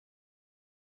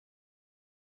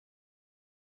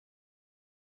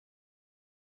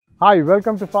Hi,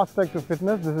 welcome to Fast Track to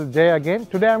Fitness. This is Jay again.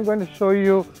 Today I'm going to show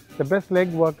you the best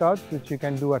leg workouts which you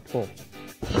can do at home.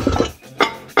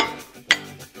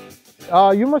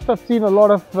 You must have seen a lot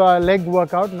of leg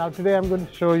workout. Now today I'm going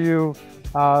to show you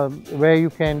where you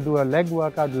can do a leg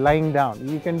workout lying down.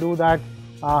 You can do that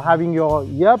having your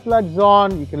earplugs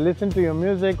on. You can listen to your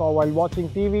music or while watching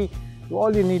TV.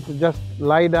 All you need to just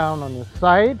lie down on your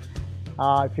side.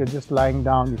 If you're just lying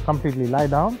down, you completely lie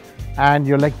down and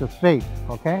your legs are straight.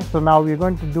 Okay, so now we're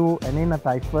going to do an inner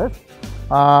thigh first.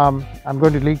 I'm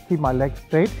going to keep my legs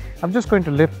straight. I'm just going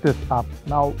to lift this up.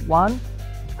 Now 1,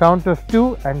 count of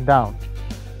 2 and down.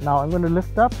 Now I'm going to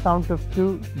lift up, count of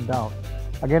 2, down.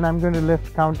 Again I'm going to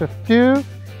lift, count of 2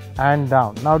 and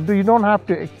down. Now you don't have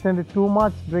to extend it too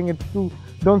much, bring it to,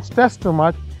 don't stress too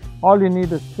much. All you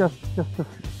need is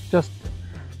just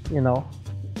you know,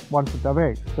 1 foot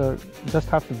away. So just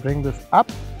have to bring this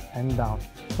up and down.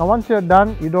 Now once you're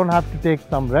done, you don't have to take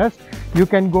some rest. You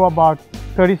can go about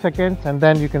 30 seconds and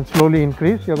then you can slowly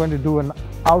increase. You're going to do an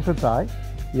outer thigh,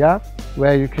 yeah,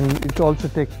 where you can, it also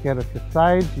takes care of your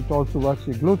sides, it also works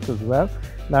your glutes as well.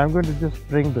 Now I'm going to just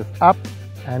bring this up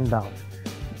and down,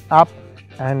 up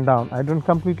and down. I don't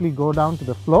completely go down to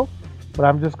the floor, but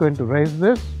I'm just going to raise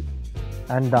this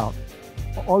and down.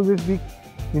 Always you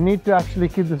need to actually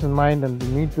keep this in mind, and you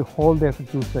need to hold there for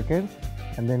 2 seconds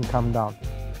and then come down.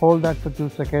 Hold that for 2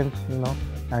 seconds, you know,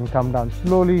 and come down.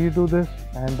 Slowly you do this,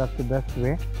 and that's the best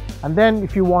way. And then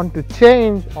if you want to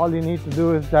change, all you need to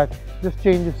do is that just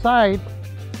change your side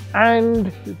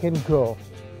and you can go.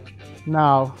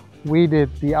 Now we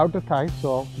did the outer thigh,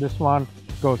 so this one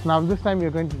goes. Now this time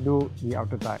you're going to do the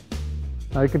outer thigh.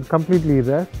 Now you can completely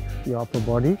rest your upper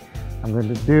body. I'm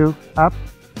going to do up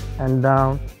and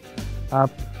down,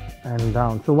 up and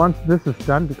down. So once this is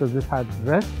done, because this had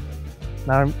rest,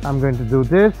 now I'm going to do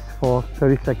this for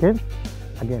 30 seconds.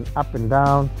 Again, up and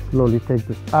down, slowly take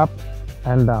this up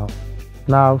and down.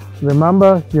 Now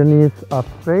remember, your knees are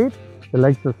straight, the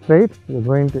legs are straight. You're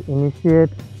going to initiate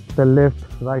the lift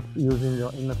right using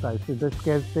your inner thigh. So this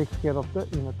takes care of the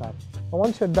inner thigh. Now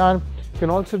once you're done,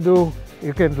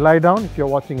 you can lie down. If you're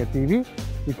watching a TV,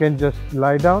 you can just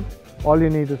lie down. All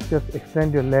you need is just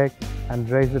extend your leg and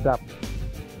raise it up.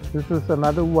 This is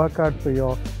another workout for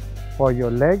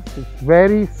your legs. It's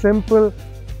very simple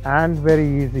and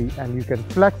very easy, and you can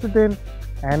flex it in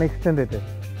and extend it in.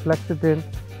 Flex it in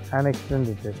and extend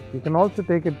it in. You can also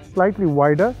take it slightly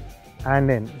wider and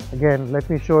in. Again, let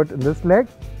me show it in this leg,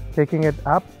 taking it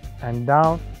up and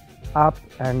down, up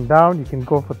and down. You can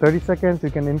go for 30 seconds,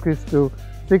 you can increase to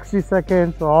 60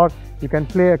 seconds, or you can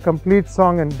play a complete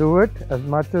song and do it as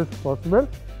much as possible.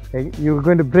 You're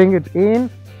going to bring it in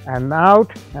and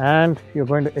out, and you're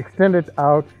going to extend it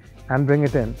out and bring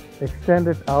it in. Extend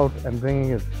it out and bringing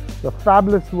it. The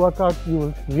fabulous workout. You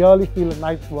will really feel a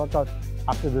nice workout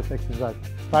after this exercise.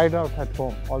 Try it out at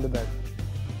home. All the best.